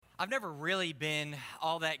I've never really been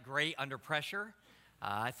all that great under pressure.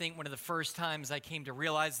 I think one of the first times I came to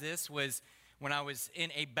realize this was when I was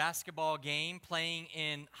in a basketball game playing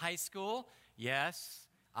in high school. Yes,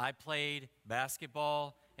 I played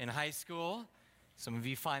basketball in high school. Some of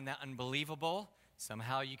you find that unbelievable.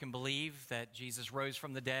 Somehow you can believe that Jesus rose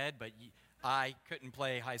from the dead, but I couldn't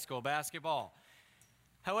play high school basketball.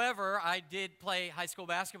 However, I did play high school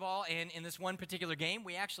basketball, and in this one particular game,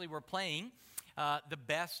 we actually were playing the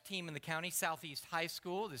best team in the county, Southeast High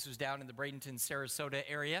School. This was down in the Bradenton, Sarasota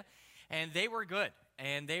area, and they were good,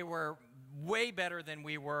 and they were way better than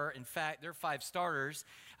we were. In fact, their 5 starters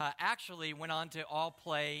actually went on to all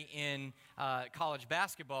play in college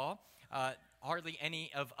basketball. Hardly any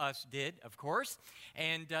of us did, of course.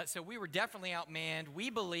 And so we were definitely outmanned. We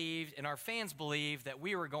believed, and our fans believed, that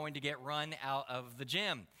we were going to get run out of the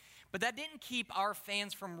gym. But that didn't keep our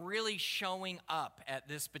fans from really showing up at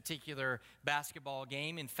this particular basketball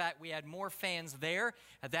game. In fact, we had more fans there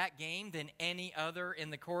at that game than any other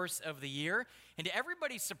in the course of the year. And to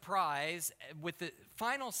everybody's surprise, with the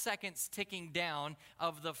final seconds ticking down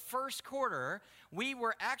of the first quarter, we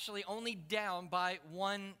were actually only down by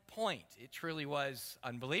 1 point. It truly was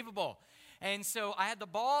unbelievable. And so I had the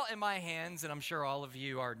ball in my hands, and I'm sure all of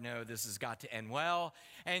you know this has got to end well.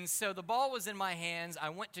 And so the ball was in my hands. I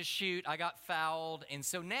went to shoot. I got fouled. And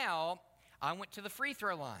so now I went to the free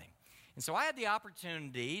throw line. And so I had the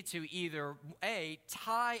opportunity to either, A,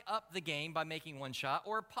 tie up the game by making one shot,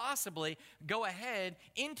 or possibly go ahead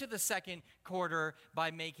into the second quarter by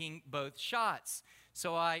making both shots.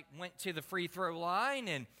 So I went to the free throw line,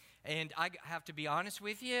 and I have to be honest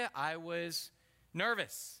with you, I was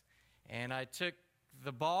nervous. And I took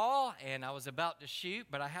the ball, and I was about to shoot,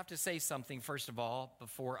 but I have to say something first of all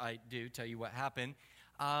before I do tell you what happened.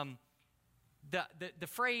 The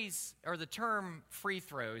phrase or the term free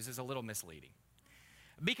throws is a little misleading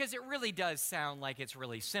because it really does sound like it's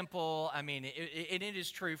really simple. I mean, it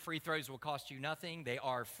is true, free throws will cost you nothing. They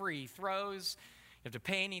are free throws. You have to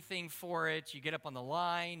pay anything for it. You get up on the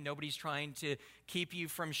line. Nobody's trying to keep you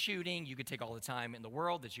from shooting. You could take all the time in the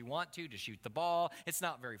world that you want to shoot the ball. It's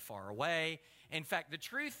not very far away. In fact, the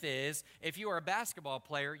truth is, if you are a basketball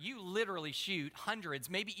player, you literally shoot hundreds,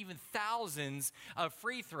 maybe even thousands of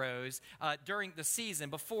free throws during the season,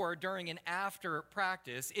 before, during, and after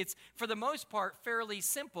practice. It's, for the most part, fairly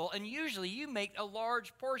simple, and usually you make a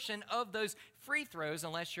large portion of those free throws,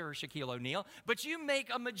 unless you're Shaquille O'Neal, but you make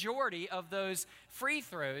a majority of those free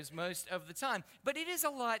throws most of the time. But it is a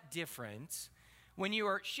lot different when you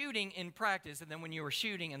are shooting in practice and then when you are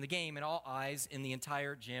shooting in the game, and all eyes in the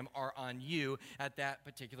entire gym are on you at that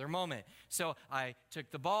particular moment. So I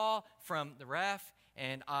took the ball from the ref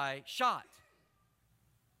and I shot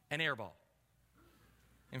an air ball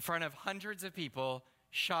in front of hundreds of people.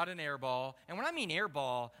 Shot an air ball. And when I mean air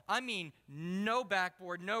ball, I mean no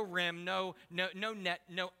backboard, no rim, no net,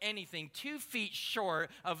 no anything. 2 feet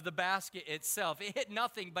short of the basket itself. It hit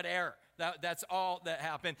nothing but air. That's all that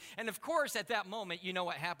happened. And of course, at that moment, you know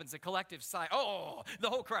what happens. The collective sigh, oh, the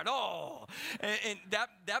whole crowd, oh. And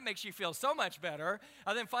that makes you feel so much better.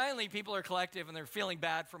 And then finally, people are collective and they're feeling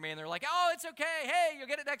bad for me. And they're like, oh, it's okay. Hey, you'll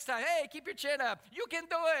get it next time. Hey, keep your chin up. You can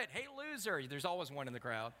do it. Hey, loser. There's always one in the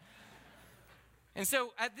crowd. And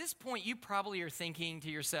so at this point, you probably are thinking to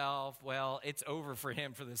yourself, well, it's over for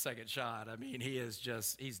him for the second shot. I mean,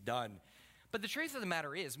 he's done. But the truth of the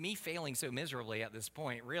matter is, me failing so miserably at this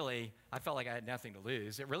point, really, I felt like I had nothing to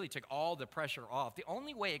lose. It really took all the pressure off. The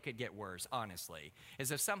only way it could get worse, honestly,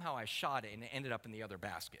 is if somehow I shot it and it ended up in the other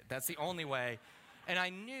basket. That's the only way. And I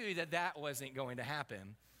knew that wasn't going to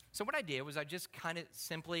happen. So what I did was I just kind of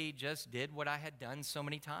simply just did what I had done so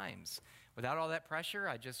many times. Without all that pressure,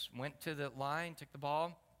 I just went to the line, took the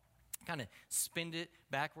ball, kind of spinned it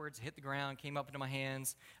backwards, hit the ground, came up into my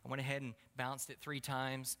hands. I went ahead and bounced it 3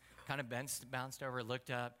 times, kind of bounced over,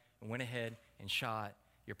 looked up, and went ahead and shot.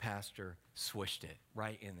 Your pastor swished it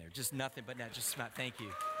right in there. Just nothing but net. Just smack. Thank you.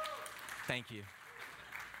 Thank you.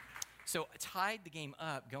 So I tied the game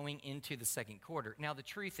up going into the second quarter. Now, the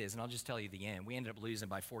truth is, and I'll just tell you the end, we ended up losing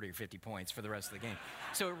by 40 or 50 points for the rest of the game.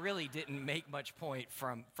 So it really didn't make much point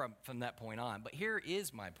from that point on. But here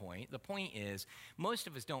is my point. The point is, most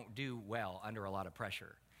of us don't do well under a lot of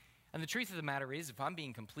pressure. And the truth of the matter is, if I'm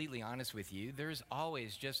being completely honest with you, there's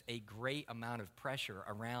always just a great amount of pressure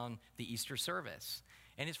around the Easter service.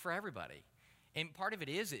 And it's for everybody. And part of it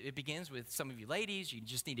is, it begins with some of you ladies. You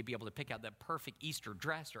just need to be able to pick out that perfect Easter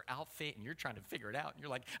dress or outfit, and you're trying to figure it out. And you're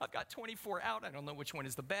like, I've got 24 out. I don't know which one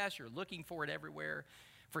is the best. You're looking for it everywhere.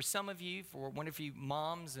 For some of you, for one of you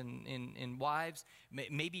moms and wives,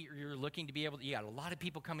 maybe you're looking to be able to, you got a lot of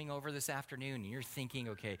people coming over this afternoon, and you're thinking,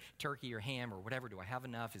 okay, turkey or ham or whatever, do I have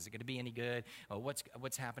enough? Is it going to be any good?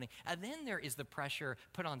 What's happening? And then there is the pressure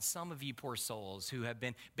put on some of you poor souls who have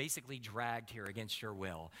been basically dragged here against your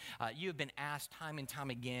will. You have been asked time and time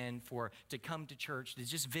again to come to church, to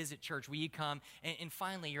just visit church. Will you come? And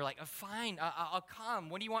finally, you're like, fine, I'll come.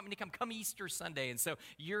 When do you want me to come? Come Easter Sunday. And so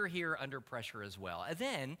you're here under pressure as well. And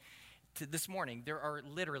then this morning, there are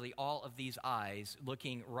literally all of these eyes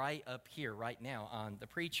looking right up here right now on the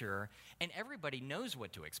preacher, and everybody knows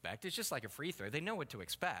what to expect. It's just like a free throw. They know what to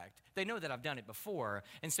expect. They know that I've done it before,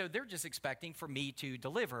 and so they're just expecting for me to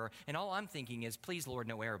deliver, and all I'm thinking is, please, Lord,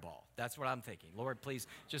 no air ball. That's what I'm thinking. Lord, please,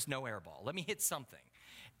 just no air ball. Let me hit something.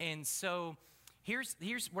 And so here's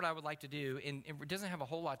what I would like to do, and it doesn't have a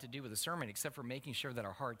whole lot to do with the sermon except for making sure that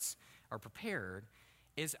our hearts are prepared,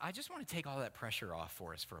 is I just want to take all that pressure off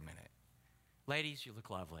for us for a minute. Ladies, you look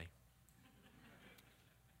lovely.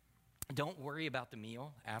 Don't worry about the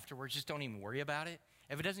meal afterwards. Just don't even worry about it.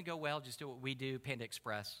 If it doesn't go well, just do what we do, Panda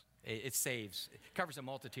Express. It covers a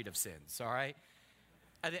multitude of sins, all right?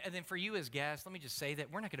 And then for you as guests, let me just say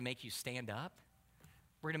that we're not going to make you stand up.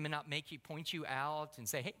 We're going to not point you out and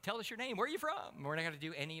say, hey, tell us your name. Where are you from? We're not going to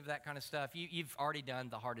do any of that kind of stuff. You've already done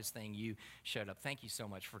the hardest thing. You showed up. Thank you so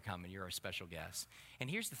much for coming. You're our special guest.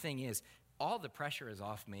 And here's the thing is, all the pressure is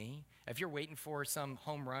off me. If you're waiting for some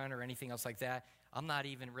home run or anything else like that, I'm not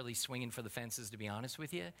even really swinging for the fences, to be honest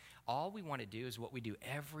with you. All we want to do is what we do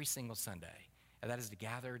every single Sunday, and that is to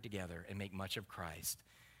gather together and make much of Christ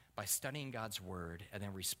by studying God's word and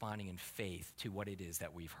then responding in faith to what it is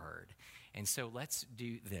that we've heard. And so let's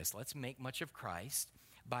do this. Let's make much of Christ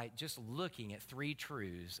by just looking at 3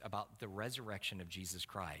 truths about the resurrection of Jesus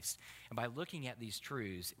Christ. And by looking at these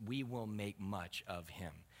truths, we will make much of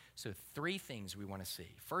him. So 3 things we want to see.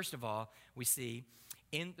 First of all, we see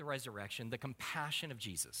in the resurrection the compassion of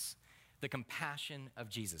Jesus. The compassion of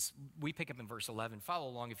Jesus. We pick up in verse 11. Follow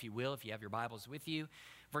along if you will, if you have your Bibles with you.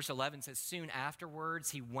 Verse 11 says, soon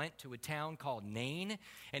afterwards he went to a town called Nain,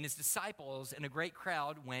 and his disciples and a great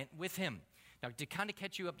crowd went with him. Now, to kind of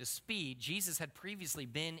catch you up to speed, Jesus had previously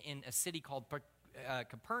been in a city called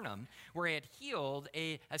Capernaum, where he had healed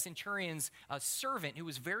a centurion's servant who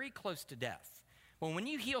was very close to death. Well, when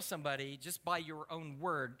you heal somebody just by your own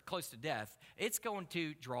word close to death, it's going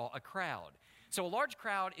to draw a crowd. So a large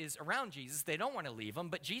crowd is around Jesus. They don't want to leave him,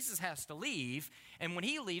 but Jesus has to leave. And when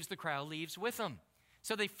he leaves, the crowd leaves with him.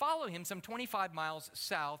 So they follow him some 25 miles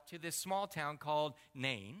south to this small town called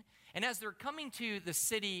Nain. And as they're coming to the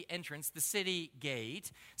city entrance, the city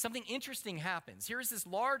gate, something interesting happens. Here's this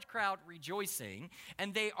large crowd rejoicing,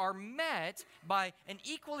 and they are met by an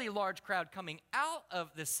equally large crowd coming out of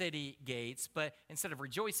the city gates, but instead of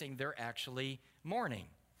rejoicing, they're actually mourning.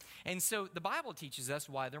 And so the Bible teaches us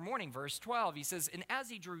why they're mourning. Verse 12, he says, and as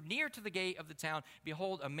he drew near to the gate of the town,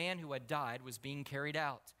 behold, a man who had died was being carried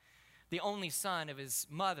out, the only son of his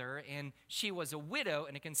mother, and she was a widow,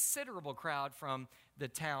 and a considerable crowd from the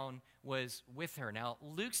town was with her. Now,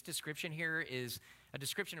 Luke's description here is a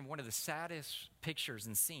description of one of the saddest pictures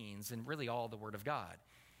and scenes in really all the Word of God.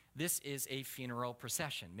 This is a funeral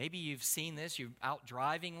procession. Maybe you've seen this. You're out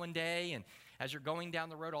driving one day, and as you're going down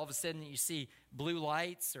the road, all of a sudden you see blue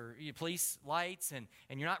lights or police lights, and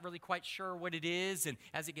you're not really quite sure what it is. And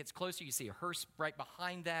as it gets closer, you see a hearse right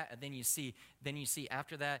behind that, and then you see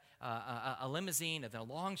after that a limousine, and then a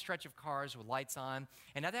long stretch of cars with lights on.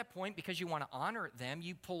 And at that point, because you want to honor them,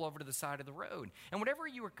 you pull over to the side of the road. And whatever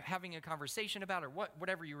you were having a conversation about, or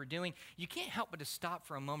whatever you were doing, you can't help but to stop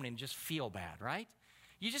for a moment and just feel bad, right?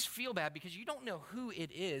 You just feel bad because you don't know who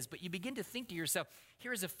it is, but you begin to think to yourself,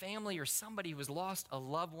 here is a family or somebody who has lost a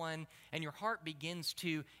loved one, and your heart begins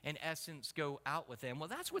to, in essence, go out with them. Well,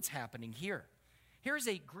 that's what's happening here. Here's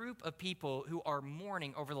a group of people who are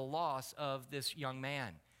mourning over the loss of this young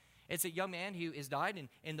man. It's a young man who has died,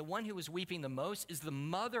 and the one who is weeping the most is the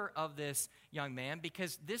mother of this young man,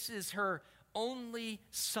 because this is her only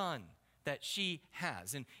son that she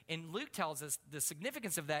has. And Luke tells us the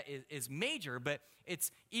significance of that is major, but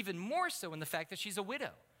it's even more so in the fact that she's a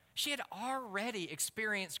widow. She had already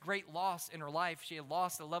experienced great loss in her life. She had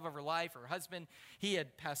lost the love of her life. Her husband, he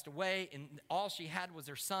had passed away, and all she had was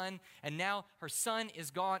her son. And now her son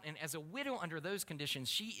is gone. And as a widow under those conditions,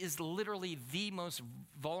 she is literally the most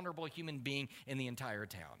vulnerable human being in the entire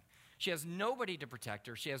town. She has nobody to protect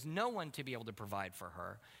her. She has no one to be able to provide for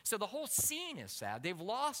her. So the whole scene is sad. They've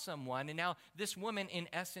lost someone, and now this woman, in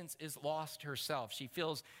essence, is lost herself. She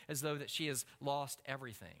feels as though that she has lost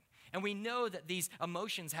everything. And we know that these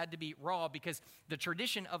emotions had to be raw because the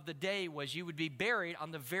tradition of the day was you would be buried on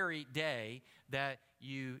the very day that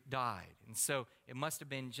you died. And so it must have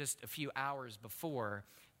been just a few hours before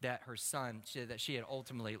that she had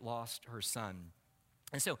ultimately lost her son.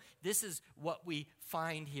 And so this is what we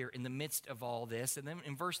find here in the midst of all this. And then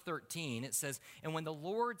in verse 13, it says, "And when the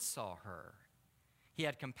Lord saw her, he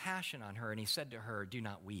had compassion on her, and he said to her, 'Do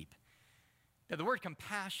not weep.'" Now, the word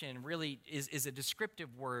compassion really is a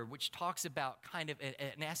descriptive word which talks about kind of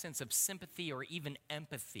an essence of sympathy or even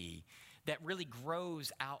empathy that really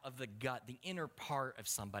grows out of the gut, the inner part of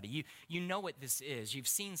somebody. You know what this is. You've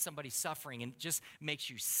seen somebody suffering and it just makes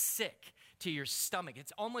you sick to your stomach.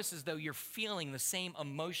 It's almost as though you're feeling the same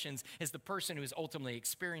emotions as the person who is ultimately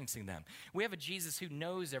experiencing them. We have a Jesus who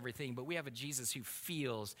knows everything, but we have a Jesus who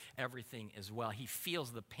feels everything as well. He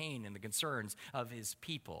feels the pain and the concerns of his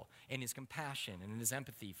people and his compassion and his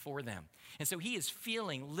empathy for them. And so he is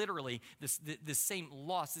feeling literally this same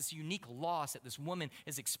loss, this unique loss that this woman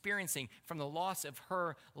is experiencing from the loss of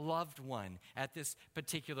her loved one at this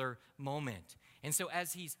particular moment. And so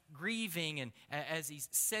as he's grieving and as he's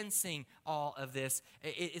sensing all of this,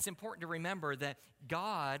 it's important to remember that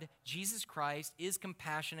God, Jesus Christ, is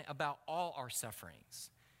compassionate about all our sufferings.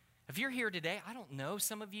 If you're here today, I don't know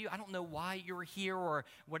some of you, I don't know why you're here or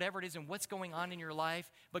whatever it is and what's going on in your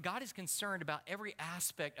life, but God is concerned about every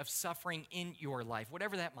aspect of suffering in your life,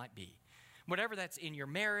 whatever that might be. Whatever that's in your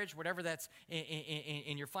marriage, whatever that's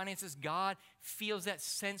in your finances, God feels that,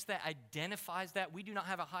 sense that, identifies that. We do not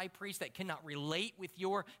have a high priest that cannot relate with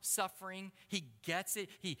your suffering. He gets it.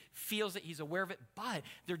 He feels it. He's aware of it. But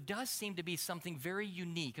there does seem to be something very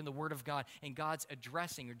unique in the Word of God and God's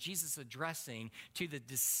addressing, or Jesus addressing, to the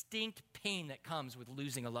distinct pain that comes with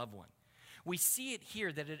losing a loved one. We see it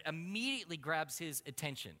here that it immediately grabs his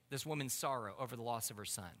attention, this woman's sorrow over the loss of her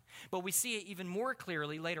son. But we see it even more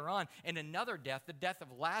clearly later on in another death, the death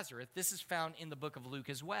of Lazarus. This is found in the book of Luke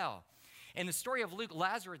as well. In the story of Luke,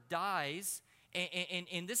 Lazarus dies,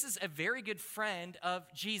 and this is a very good friend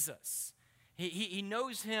of Jesus. He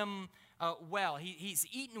knows him well. He's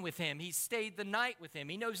eaten with him. He's stayed the night with him.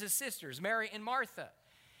 He knows his sisters, Mary and Martha.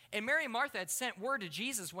 And Mary and Martha had sent word to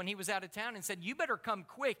Jesus when he was out of town and said, "You better come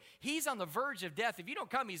quick. He's on the verge of death. If you don't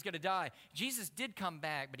come, he's going to die." Jesus did come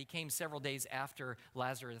back, but he came several days after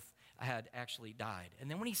Lazarus had actually died.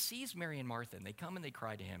 And then when he sees Mary and Martha, and they come and they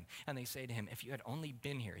cry to him, and they say to him, "If you had only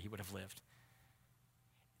been here, he would have lived."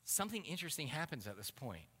 Something interesting happens at this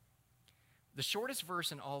point. The shortest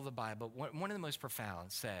verse in all of the Bible, one of the most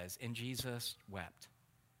profound, says, "And Jesus wept."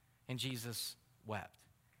 And Jesus wept.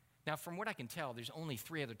 Now, from what I can tell, there's only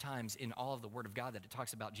 3 other times in all of the Word of God that it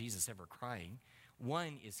talks about Jesus ever crying.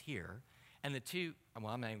 One is here, and the 2,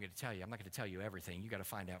 well, I'm not even going to tell you. I'm not going to tell you everything. You got to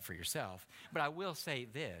find out for yourself. But I will say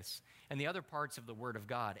this, and the other parts of the Word of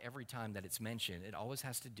God, every time that it's mentioned, it always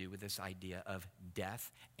has to do with this idea of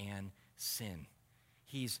death and sin.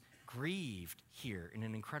 He's grieved here in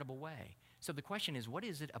an incredible way. So the question is, what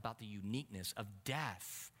is it about the uniqueness of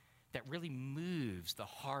death that really moves the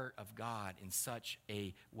heart of God in such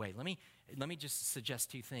a way? Let me just suggest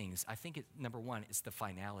 2 things. I think number 1 is the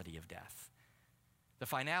finality of death. The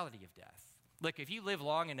finality of death. Look, if you live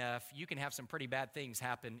long enough, you can have some pretty bad things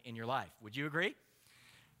happen in your life. Would you agree?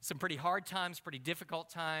 Some pretty hard times, pretty difficult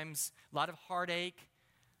times, a lot of heartache,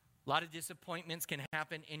 a lot of disappointments can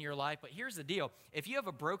happen in your life. But here's the deal. If you have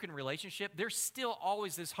a broken relationship, there's still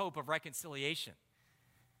always this hope of reconciliation.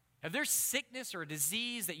 If there's sickness or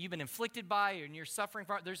disease that you've been inflicted by and you're suffering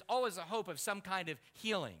from, there's always a hope of some kind of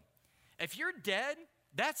healing. If you're dead,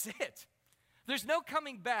 that's it. There's no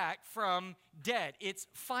coming back from dead. It's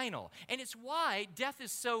final. And it's why death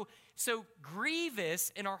is so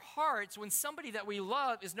grievous in our hearts when somebody that we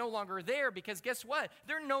love is no longer there, because guess what?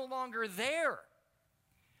 They're no longer there.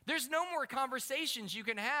 There's no more conversations you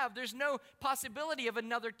can have. There's no possibility of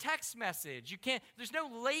another text message. There's no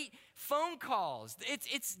late phone calls.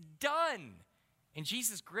 It's done. And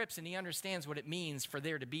Jesus grips and he understands what it means for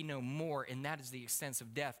there to be no more, and that is the extent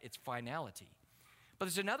of death, its finality. But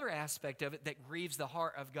there's another aspect of it that grieves the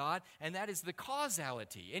heart of God, and that is the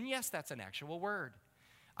causality. And yes, that's an actual word.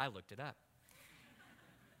 I looked it up.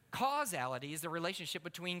 Causality is the relationship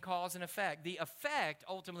between cause and effect. The effect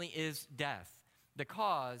ultimately is death. The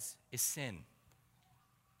cause is sin.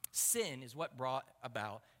 Sin is what brought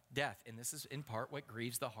about death, and this is in part what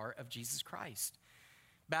grieves the heart of Jesus Christ.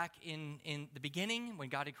 Back in the beginning, when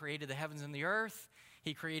God had created the heavens and the earth,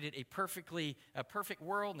 he created a perfect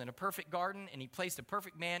world and a perfect garden, and he placed a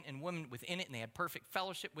perfect man and woman within it, and they had perfect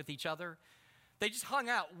fellowship with each other. They just hung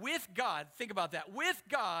out with God. Think about that. With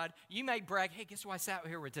God, you may brag, "Hey, guess who I sat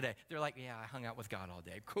here with today?" They're like, "Yeah, I hung out with God all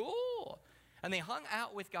day." Cool. And they hung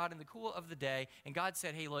out with God in the cool of the day, and God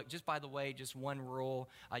said, "Hey, look, just by the way, just one rule.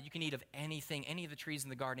 You can eat of anything, any of the trees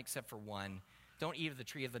in the garden except for one. don't eat of the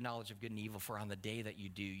tree of the knowledge of good and evil, for on the day that you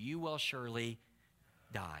do, you will surely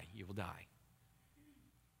die. You will die.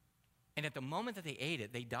 And at the moment that they ate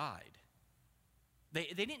it, they died. They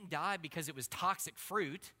didn't die because it was toxic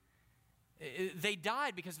fruit. They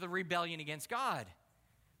died because of the rebellion against God.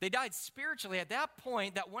 They died spiritually. At that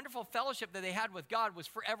point, that wonderful fellowship that they had with God was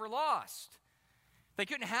forever lost. They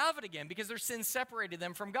couldn't have it again because their sin separated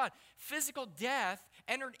them from God. Physical death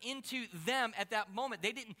entered into them at that moment.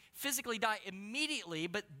 They didn't physically die immediately,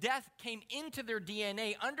 but death came into their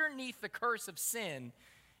DNA underneath the curse of sin.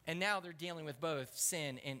 And now they're dealing with both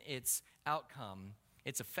sin and its outcome,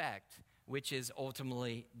 its effect, which is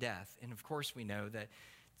ultimately death. And of course, we know that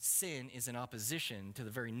sin is in opposition to the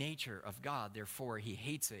very nature of God. Therefore, he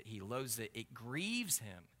hates it. He loathes it. It grieves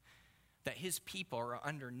him that his people are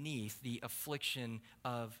underneath the affliction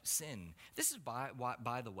of sin. This is,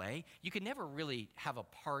 by the way, you can never really have a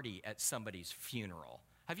party at somebody's funeral.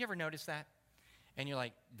 Have you ever noticed that? And you're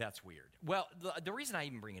like, that's weird. Well, the reason I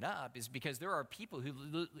even bring it up is because there are people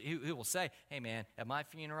who will say, hey, man, at my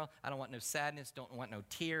funeral, I don't want no sadness, don't want no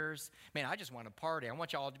tears. Man, I just want a party. I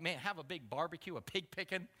want y'all to, man, have a big barbecue, a pig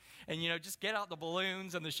picking, and, just get out the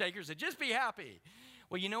balloons and the shakers and just be happy.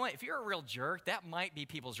 Well, you know what? If you're a real jerk, that might be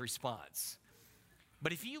people's response.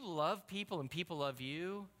 But if you love people and people love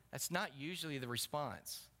you, that's not usually the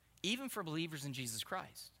response, even for believers in Jesus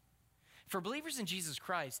Christ. For believers in Jesus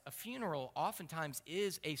Christ, a funeral oftentimes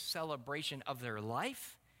is a celebration of their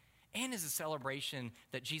life and is a celebration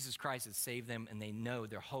that Jesus Christ has saved them, and they know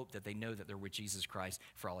their hope that they know that they're with Jesus Christ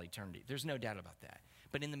for all eternity. There's no doubt about that.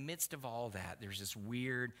 But in the midst of all that, there's this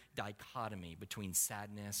weird dichotomy between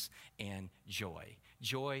sadness and joy.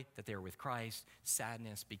 Joy that they're with Christ,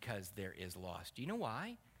 sadness because there is loss. Do you know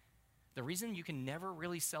why? The reason you can never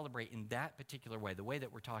really celebrate in that particular way, the way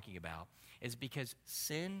that we're talking about, is because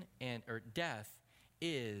sin or death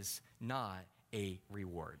is not a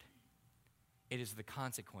reward. It is the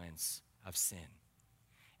consequence of sin.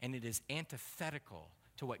 And it is antithetical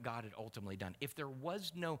to what God had ultimately done. If there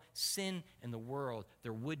was no sin in the world,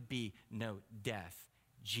 there would be no death.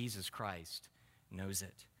 Jesus Christ knows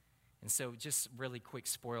it. And so just really quick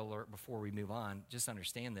spoiler alert before we move on, just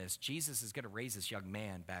understand this. Jesus is going to raise this young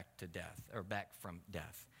man back to death, or back from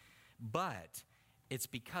death. But it's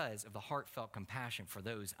because of the heartfelt compassion for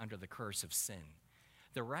those under the curse of sin.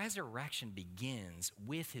 The resurrection begins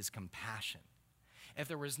with his compassion. If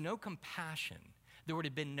there was no compassion, there would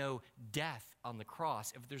have been no death on the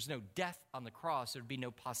cross. If there's no death on the cross, there would be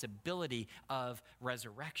no possibility of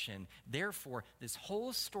resurrection. Therefore, this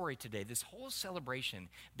whole story today, this whole celebration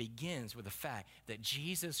begins with the fact that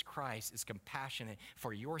Jesus Christ is compassionate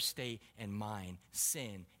for your state and mine,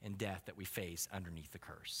 sin and death that we face underneath the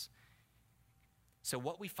curse. So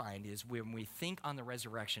what we find is when we think on the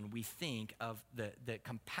resurrection, we think of the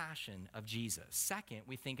compassion of Jesus. Second,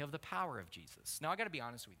 we think of the power of Jesus. Now, I got to be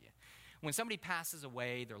honest with you. When somebody passes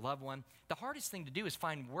away, their loved one, the hardest thing to do is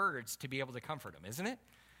find words to be able to comfort them, isn't it?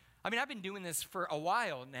 I mean, I've been doing this for a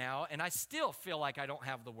while now, and I still feel like I don't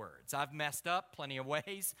have the words. I've messed up plenty of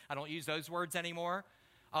ways. I don't use those words anymore.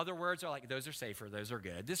 Other words are like, those are safer, those are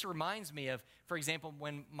good. This reminds me of, for example,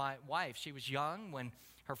 when my wife, she was young, when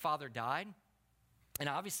her father died. And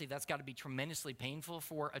obviously, that's got to be tremendously painful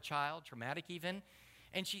for a child, traumatic even.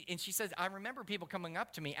 And she says, I remember people coming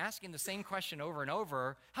up to me asking the same question over and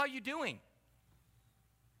over, how are you doing?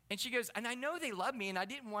 And she goes, and I know they love me, and I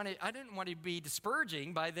didn't want to be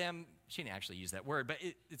discouraging by them. She didn't actually use that word, but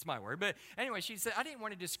it's my word. But anyway, she said, I didn't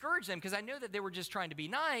want to discourage them because I know that they were just trying to be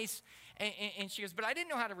nice. And she goes, but I didn't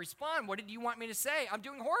know how to respond. What did you want me to say? I'm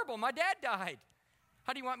doing horrible. My dad died.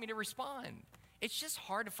 How do you want me to respond? It's just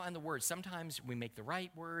hard to find the words. Sometimes we make the right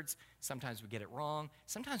words. Sometimes we get it wrong.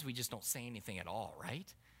 Sometimes we just don't say anything at all,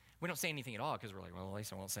 right? We don't say anything at all because we're like, well, at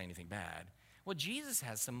least I won't say anything bad. Well, Jesus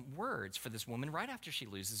has some words for this woman right after she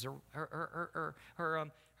loses her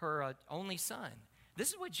only son. This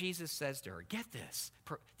is what Jesus says to her. Get this.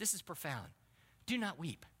 This is profound. Do not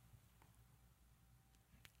weep.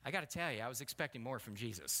 I got to tell you, I was expecting more from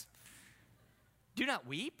Jesus. Do not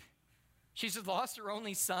weep. She's just lost her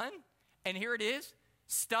only son. And here it is,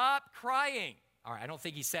 stop crying. All right, I don't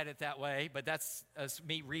think he said it that way, but that's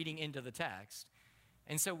me reading into the text.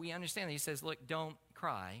 And so we understand that he says, look, don't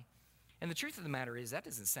cry. And the truth of the matter is that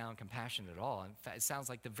doesn't sound compassionate at all. In fact, it sounds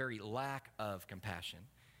like the very lack of compassion.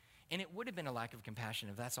 And it would have been a lack of compassion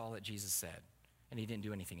if that's all that Jesus said, and he didn't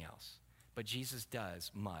do anything else. But Jesus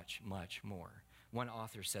does much, much more. One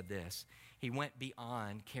author said this, he went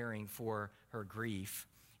beyond caring for her grief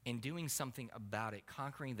in doing something about it,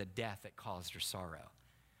 conquering the death that caused her sorrow.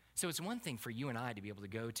 So it's one thing for you and I to be able to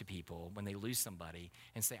go to people when they lose somebody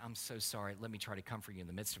and say, I'm so sorry, let me try to comfort you in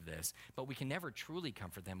the midst of this. But we can never truly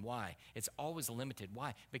comfort them. Why? It's always limited.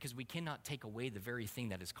 Why? Because we cannot take away the very thing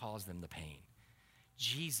that has caused them the pain.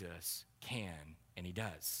 Jesus can, and he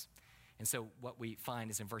does. And so what we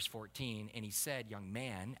find is in verse 14, and he said, young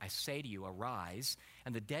man, I say to you, arise.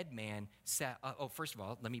 And the dead man sat, first of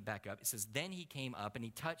all, let me back up. It says, then he came up and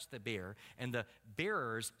he touched the bier, and the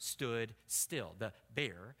bearers stood still. The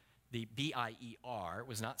bear, the B-I-E-R,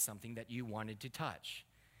 was not something that you wanted to touch.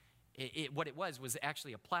 What it was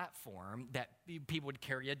actually a platform that people would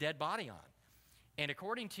carry a dead body on. And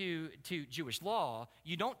according to Jewish law,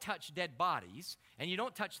 you don't touch dead bodies, and you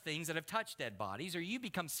don't touch things that have touched dead bodies, or you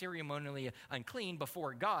become ceremonially unclean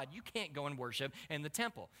before God. You can't go and worship in the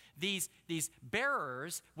temple. These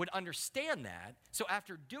bearers would understand that, so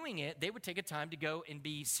after doing it, they would take a time to go and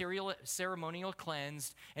be ceremonial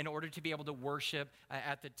cleansed in order to be able to worship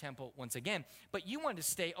at the temple once again. But you wanted to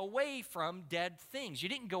stay away from dead things. You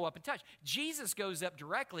didn't go up and touch. Jesus goes up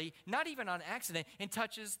directly, not even on accident, and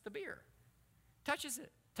touches the bier. Touches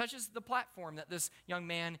it, touches the platform that this young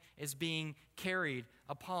man is being carried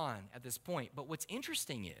upon at this point. But what's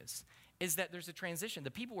interesting is that there's a transition. The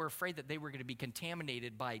people were afraid that they were going to be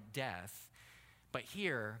contaminated by death, but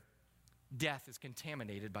here, death is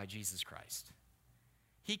contaminated by Jesus Christ.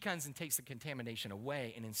 He comes and takes the contamination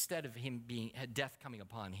away, and instead of him death coming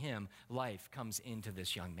upon him, life comes into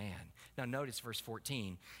this young man. Now notice verse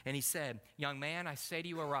 14, and he said, young man, I say to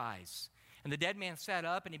you, arise. And the dead man sat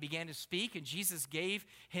up and he began to speak, and Jesus gave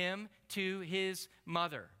him to his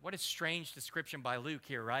mother. What a strange description by Luke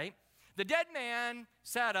here, right? The dead man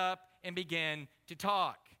sat up and began to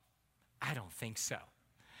talk. I don't think so.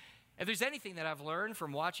 If there's anything that I've learned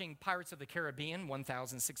from watching Pirates of the Caribbean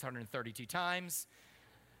 1,632 times,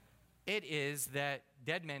 it is that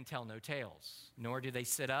dead men tell no tales, nor do they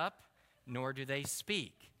sit up, nor do they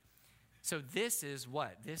speak. So this is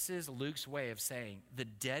what? This is Luke's way of saying the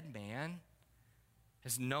dead man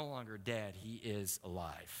is no longer dead, he is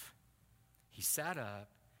alive. He sat up,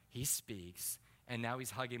 he speaks, and now he's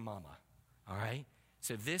hugging mama, all right?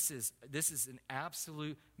 So this is an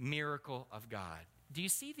absolute miracle of God. Do you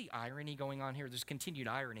see the irony going on here? There's continued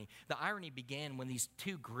irony. The irony began when these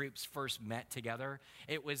two groups first met together.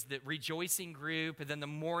 It was the rejoicing group and then the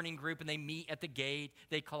mourning group, and they meet at the gate,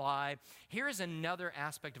 they collide. Here is another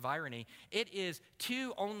aspect of irony. It is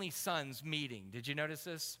two only sons meeting. Did you notice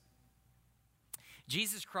this?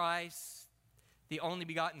 Jesus Christ, the only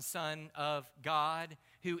begotten Son of God,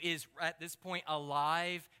 who is at this point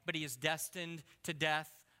alive, but he is destined to death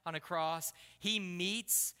on a cross. He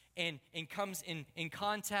meets and comes in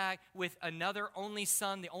contact with another only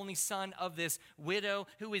son, the only son of this widow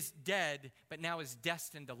who is dead, but now is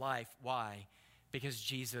destined to life. Why? Because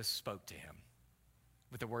Jesus spoke to him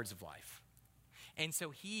with the words of life. And so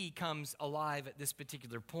he comes alive at this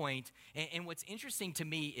particular point. And what's interesting to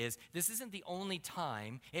me is this isn't the only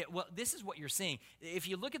time. This is what you're seeing. If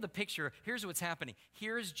you look at the picture, here's what's happening.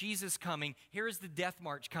 Here's Jesus coming. Here's the death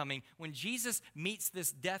march coming. When Jesus meets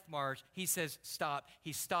this death march, he says, stop.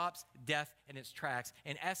 He stops death in its tracks.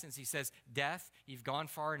 In essence, he says, death, you've gone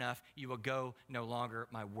far enough. You will go no longer.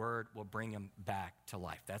 My word will bring him back to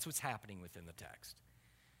life. That's what's happening within the text.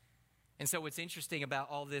 And so what's interesting about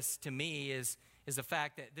all this to me is the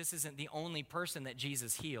fact that this isn't the only person that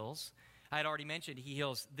Jesus heals. I had already mentioned he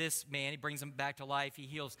heals this man. He brings him back to life. He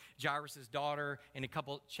heals Jairus' daughter in a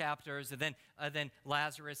couple chapters, and then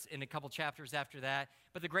Lazarus in a couple chapters after that.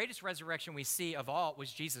 But the greatest resurrection we see of all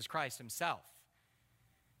was Jesus Christ himself.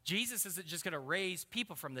 Jesus isn't just going to raise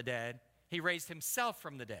people from the dead. He raised himself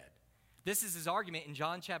from the dead. This is his argument in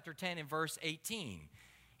John chapter 10 and verse 18.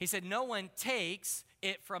 He said, no one takes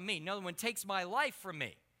it from me. No one takes my life from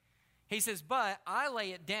me. He says, but I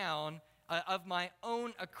lay it down of my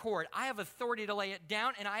own accord. I have authority to lay it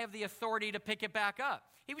down, and I have the authority to pick it back up.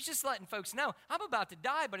 He was just letting folks know, I'm about to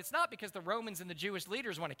die, but it's not because the Romans and the Jewish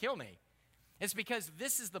leaders want to kill me. It's because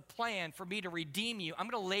this is the plan for me to redeem you. I'm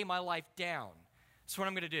going to lay my life down. That's what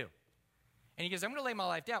I'm going to do. And he goes, I'm going to lay my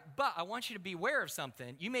life down, but I want you to be aware of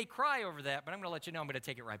something. You may cry over that, but I'm going to let you know I'm going to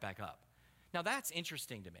take it right back up. Now, that's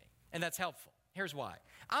interesting to me, and that's helpful. Here's why.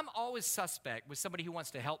 I'm always suspect with somebody who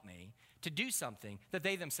wants to help me to do something that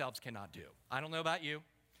they themselves cannot do. I don't know about you,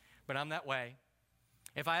 but I'm that way.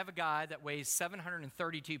 If I have a guy that weighs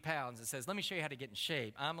 732 pounds and says, let me show you how to get in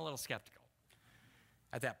shape, I'm a little skeptical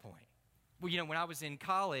at that point. Well, when I was in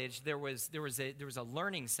college, there was a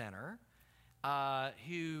learning center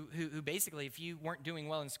who basically, if you weren't doing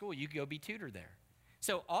well in school, you could go be tutored there.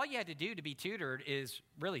 So all you had to do to be tutored is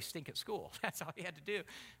really stink at school. That's all you had to do.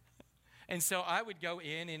 And so I would go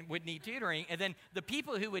in and would need tutoring. And then the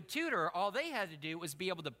people who would tutor, all they had to do was be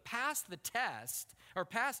able to pass the test or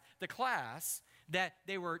pass the class that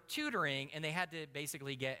they were tutoring, and they had to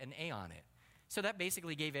basically get an A on it. So that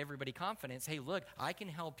basically gave everybody confidence. Hey, look, I can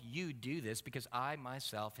help you do this because I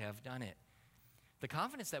myself have done it. The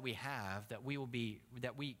confidence that we have that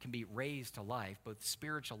we can be raised to life, both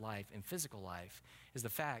spiritual life and physical life, is the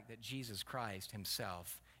fact that Jesus Christ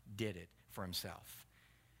himself did it for himself.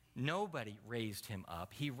 Nobody raised him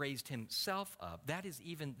up. He raised himself up. That is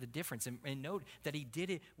even the difference. And note that he did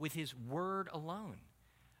it with his word alone.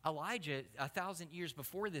 Elijah, 1,000 years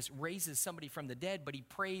before this, raises somebody from the dead, but he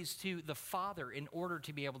prays to the Father in order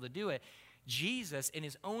to be able to do it. Jesus, in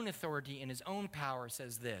his own authority and his own power,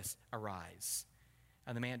 says this, arise.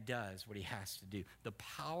 And the man does what he has to do. The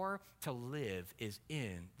power to live is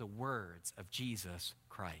in the words of Jesus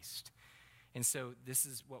Christ. And so this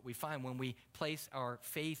is what we find when we place our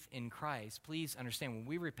faith in Christ. Please understand, when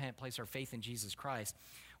we repent, place our faith in Jesus Christ,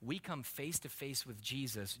 we come face to face with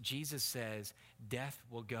Jesus. Jesus says, death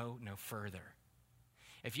will go no further.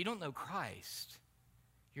 If you don't know Christ,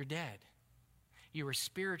 you're dead. You are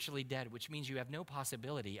spiritually dead, which means you have no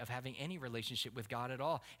possibility of having any relationship with God at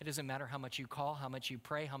all. It doesn't matter how much you call, how much you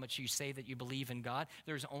pray, how much you say that you believe in God.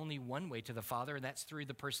 There's only one way to the Father, and that's through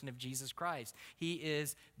the person of Jesus Christ. He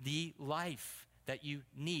is the life that you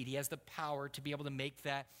need. He has the power to be able to make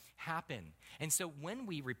that happen. And so when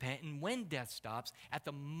we repent and when death stops, at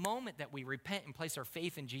the moment that we repent and place our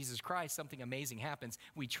faith in Jesus Christ, something amazing happens.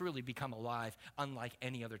 We truly become alive unlike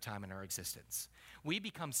any other time in our existence. We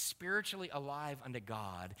become spiritually alive unto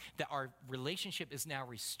God, that our relationship is now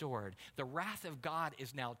restored. The wrath of God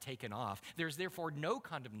is now taken off. There's therefore no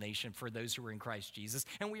condemnation for those who are in Christ Jesus,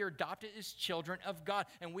 and we are adopted as children of God,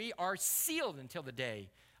 and we are sealed until the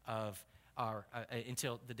day of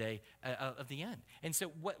the end. And so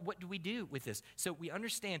what do we do with this? So we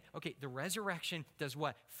understand, okay, the resurrection does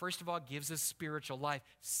what? First of all, gives us spiritual life.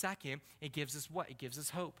 Second, it gives us what? It gives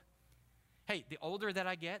us hope. Hey, the older that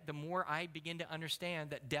I get, the more I begin to understand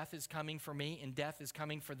that death is coming for me and death is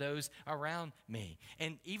coming for those around me.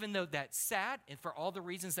 And even though that's sad, and for all the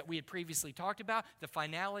reasons that we had previously talked about, the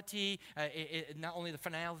finality, not only the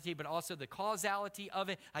finality, but also the causality of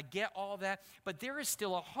it, I get all that. But there is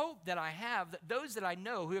still a hope that I have that those that I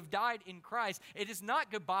know who have died in Christ, it is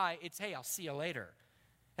not goodbye, it's, hey, I'll see you later.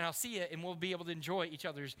 And I'll see you, and we'll be able to enjoy each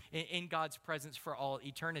other's in God's presence for all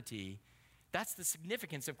eternity. That's the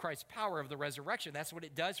significance of Christ's power of the resurrection. That's what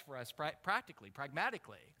it does for us practically,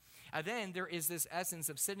 pragmatically. And then there is this essence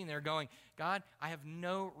of sitting there going, God, I have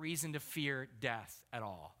no reason to fear death at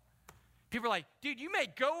all. People are like, dude, you may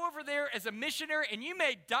go over there as a missionary and you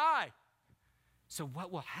may die. So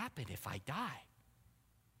what will happen if I die?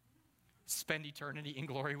 Spend eternity in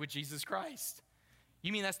glory with Jesus Christ.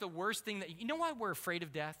 You mean that's the worst thing you know why we're afraid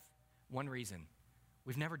of death? One reason.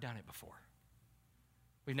 We've never done it before.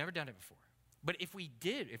 We've never done it before. But if we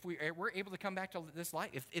did, if we were able to come back to this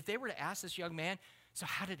life, if they were to ask this young man, so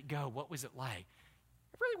how did it go? What was it like?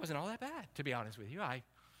 It really wasn't all that bad, to be honest with you. I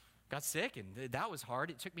got sick, and that was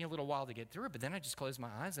hard. It took me a little while to get through it, but then I just closed my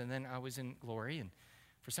eyes, and then I was in glory, and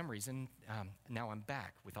for some reason, now I'm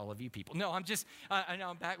back with all of you people. No, I'm just, I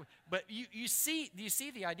know I'm back. But you see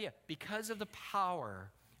the idea. Because of the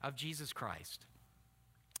power of Jesus Christ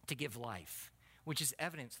to give life, which is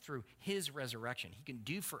evidenced through his resurrection. He can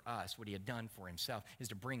do for us what he had done for himself, is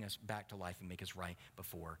to bring us back to life and make us right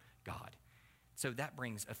before God. So that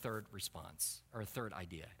brings a third response, or a third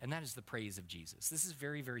idea, and that is the praise of Jesus. This is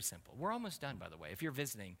very, very simple. We're almost done, by the way. If you're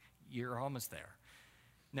visiting, you're almost there.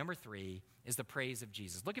 Number 3 is the praise of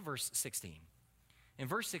Jesus. Look at verse 16. In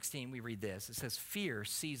verse 16, we read this. It says, fear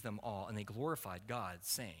seized them all, and they glorified God,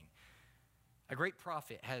 saying, a great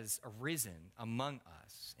prophet has arisen among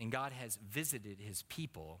us, and God has visited his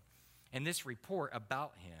people, and this report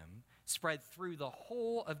about him spread through the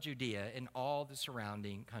whole of Judea and all the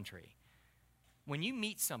surrounding country. When you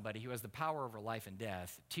meet somebody who has the power over life and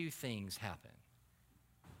death, 2 things happen.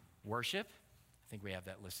 Worship, I think we have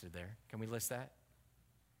that listed there. Can we list that?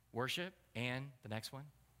 Worship, and the next one?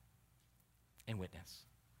 And witness.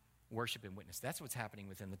 Worship and witness. That's what's happening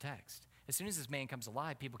within the text. As soon as this man comes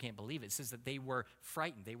alive, people can't believe it. It says that they were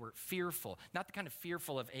frightened. They were fearful. Not the kind of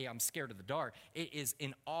fearful of, hey, I'm scared of the dark. It is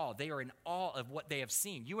in awe. They are in awe of what they have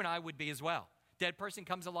seen. You and I would be as well. Dead person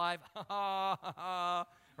comes alive, ha, ha, ha, ha,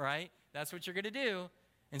 right? That's what you're going to do.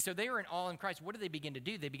 And so they are in awe in Christ. What do they begin to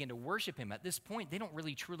do? They begin to worship him. At this point, they don't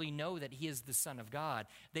really truly know that he is the Son of God.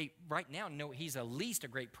 They right now know he's at least a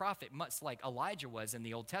great prophet, much like Elijah was in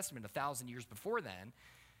the Old Testament 1,000 years before then.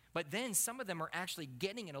 But then some of them are actually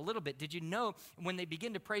getting it a little bit. Did you know when they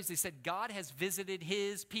begin to praise, they said, God has visited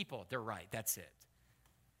his people. They're right. That's it.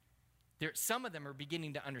 Some of them are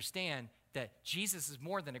beginning to understand that Jesus is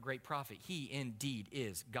more than a great prophet. He indeed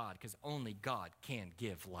is God, because only God can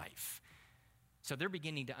give life. So they're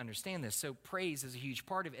beginning to understand this. So praise is a huge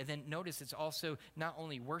part of it. And then notice it's also not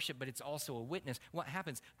only worship, but it's also a witness. What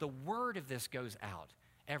happens? The word of this goes out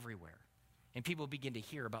everywhere. And people begin to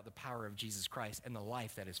hear about the power of Jesus Christ and the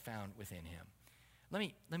life that is found within him.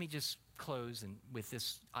 Let me just close with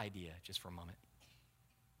this idea just for a moment.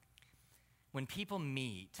 When people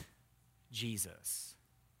meet Jesus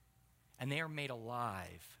and they are made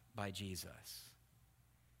alive by Jesus,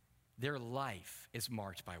 their life is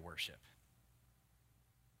marked by worship.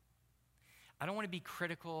 I don't want to be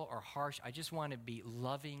critical or harsh. I just want to be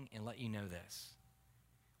loving and let you know this.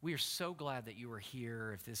 We are so glad that you are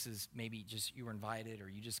here. If this is maybe just you were invited or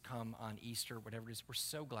you just come on Easter, whatever it is, we're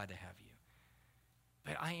so glad to have you.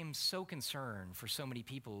 But I am so concerned for so many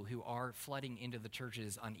people who are flooding into the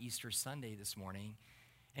churches on Easter Sunday this morning.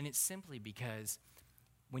 And it's simply because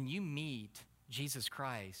when you meet Jesus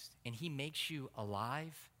Christ and he makes you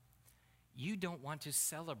alive, you don't want to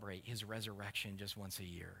celebrate his resurrection just once a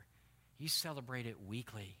year. You celebrate it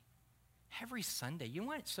weekly. Every Sunday. You know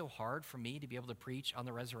why it's so hard for me to be able to preach on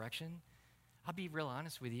the resurrection? I'll be real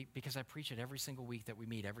honest with you, because I preach it every single week that we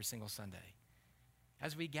meet, every single Sunday.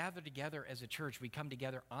 As we gather together as a church, we come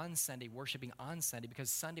together on Sunday, worshiping on Sunday, because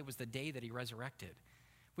Sunday was the day that he resurrected.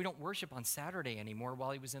 We don't worship on Saturday anymore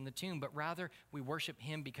while he was in the tomb, but rather we worship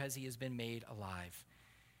him because he has been made alive.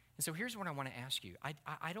 And so here's what I want to ask you.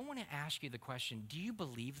 I don't want to ask you the question, do you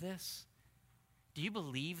believe this? Do you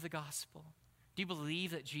believe the gospel? Do you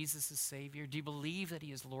believe that Jesus is Savior? Do you believe that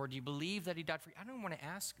he is Lord? Do you believe that he died for you? I don't want to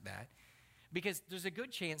ask that, because there's a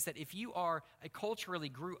good chance that if you are culturally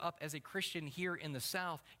grew up as a Christian here in the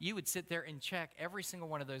South, you would sit there and check every single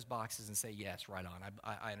one of those boxes and say, yes, right on.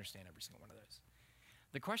 I understand every single one of those.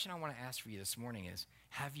 The question I want to ask for you this morning is,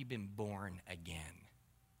 have you been born again?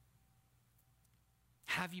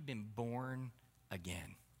 Have you been born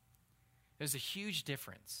again? There's a huge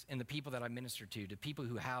difference in the people that I minister to people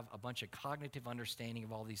who have a bunch of cognitive understanding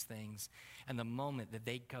of all these things, and the moment that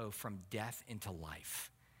they go from death into life.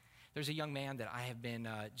 There's a young man that I have been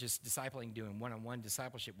just discipling, doing one-on-one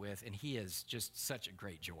discipleship with, and he is just such a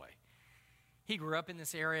great joy. He grew up in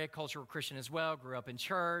this area, cultural Christian as well, grew up in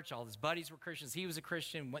church. All his buddies were Christians. He was a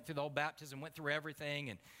Christian, went through the whole baptism, went through everything.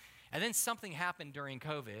 And then something happened during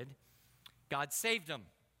COVID. God saved him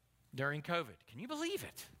during COVID. Can you believe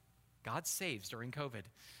it? God saves during COVID.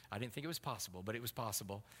 I didn't think it was possible, but it was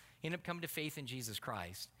possible. He ended up coming to faith in Jesus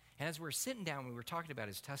Christ. And as we were sitting down, we were talking about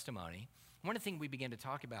his testimony. One of the things we began to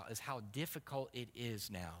talk about is how difficult it is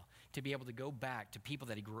now to be able to go back to people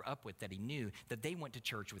that he grew up with, that he knew, that they went to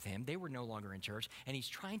church with him. They were no longer in church. And he's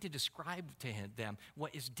trying to describe to them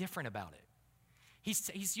what is different about it.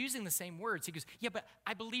 He's using the same words. He goes, yeah, but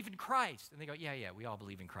I believe in Christ. And they go, yeah, we all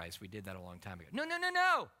believe in Christ. We did that a long time ago.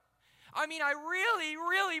 No. I mean, I really,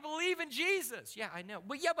 really believe in Jesus. Yeah, I know.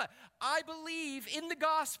 But I believe in the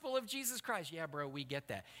gospel of Jesus Christ. Yeah, bro, we get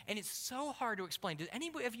that. And it's so hard to explain. Does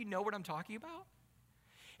anybody of you know what I'm talking about?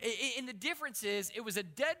 And the difference is, it was a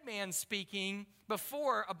dead man speaking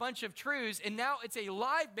before a bunch of truths, and now it's a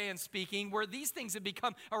live man speaking where these things have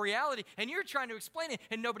become a reality, and you're trying to explain it,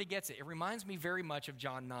 and nobody gets it. It reminds me very much of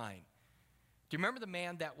John 9. Do you remember the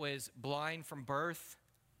man that was blind from birth?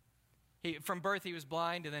 From birth, he was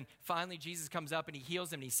blind, and then finally Jesus comes up and he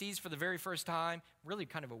heals him, and he sees for the very first time. Really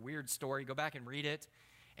kind of a weird story. Go back and read it.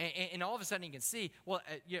 And all of a sudden he can see,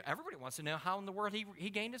 everybody wants to know how in the world he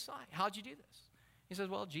gained his sight. How'd you do this? He says,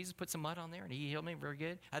 well, Jesus put some mud on there, and he healed me very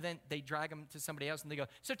good. And then they drag him to somebody else, and they go,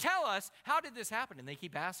 so tell us, how did this happen? And they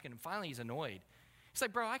keep asking, and finally he's annoyed. He's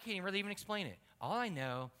like, bro, I can't really even explain it. All I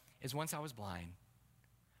know is once I was blind,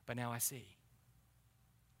 but now I see.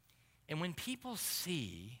 And when people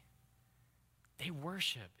see, they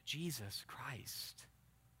worship Jesus Christ.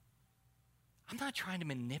 I'm not trying to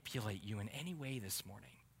manipulate you in any way this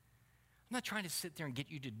morning. I'm not trying to sit there and get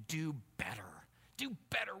you to do better. Do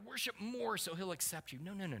better, worship more so he'll accept you.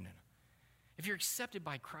 No. If you're accepted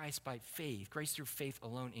by Christ by faith, grace through faith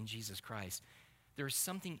alone in Jesus Christ, there is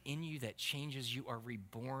something in you that changes. You are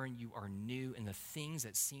reborn, you are new, and the things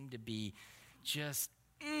that seem to be just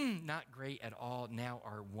not great at all now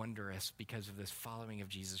are wondrous because of this following of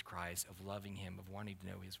Jesus Christ, of loving him, of wanting to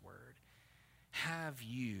know his word. Have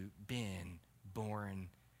you been born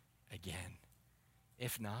again?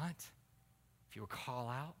 If not, if you will call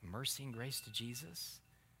out mercy and grace to Jesus,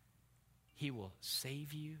 he will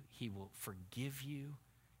save you, he will forgive you,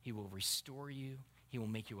 he will restore you, He will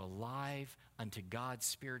make you alive unto God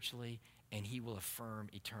spiritually, and he will affirm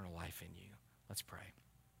eternal life in you. Let's pray.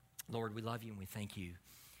 Lord, we love you and we thank you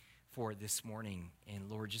for this morning. And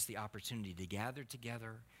Lord, just the opportunity to gather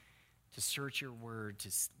together, to search your word, to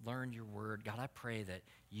learn your word. God, I pray that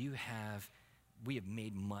we have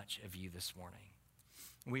made much of you this morning.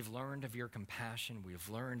 We've learned of your compassion, we've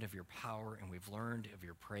learned of your power, and we've learned of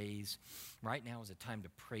your praise. Right now is a time to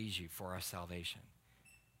praise you for our salvation.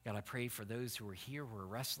 God, I pray for those who are here, who are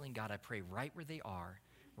wrestling. God, I pray right where they are,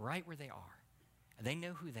 and they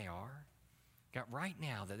know who they are. God, right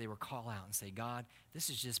now that they will call out and say, God, this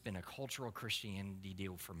has just been a cultural Christianity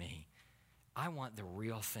deal for me. I want the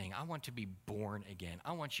real thing. I want to be born again.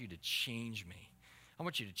 I want you to change me. I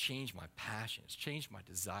want you to change my passions, change my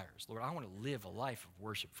desires. Lord, I want to live a life of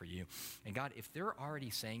worship for you. And God, if they're already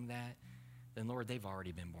saying that, then Lord, they've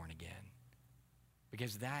already been born again.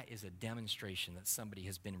 Because that is a demonstration that somebody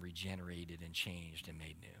has been regenerated and changed and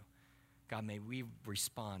made new. God, may we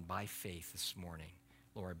respond by faith this morning,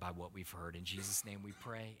 Lord, by what we've heard. In Jesus' name we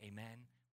pray, amen.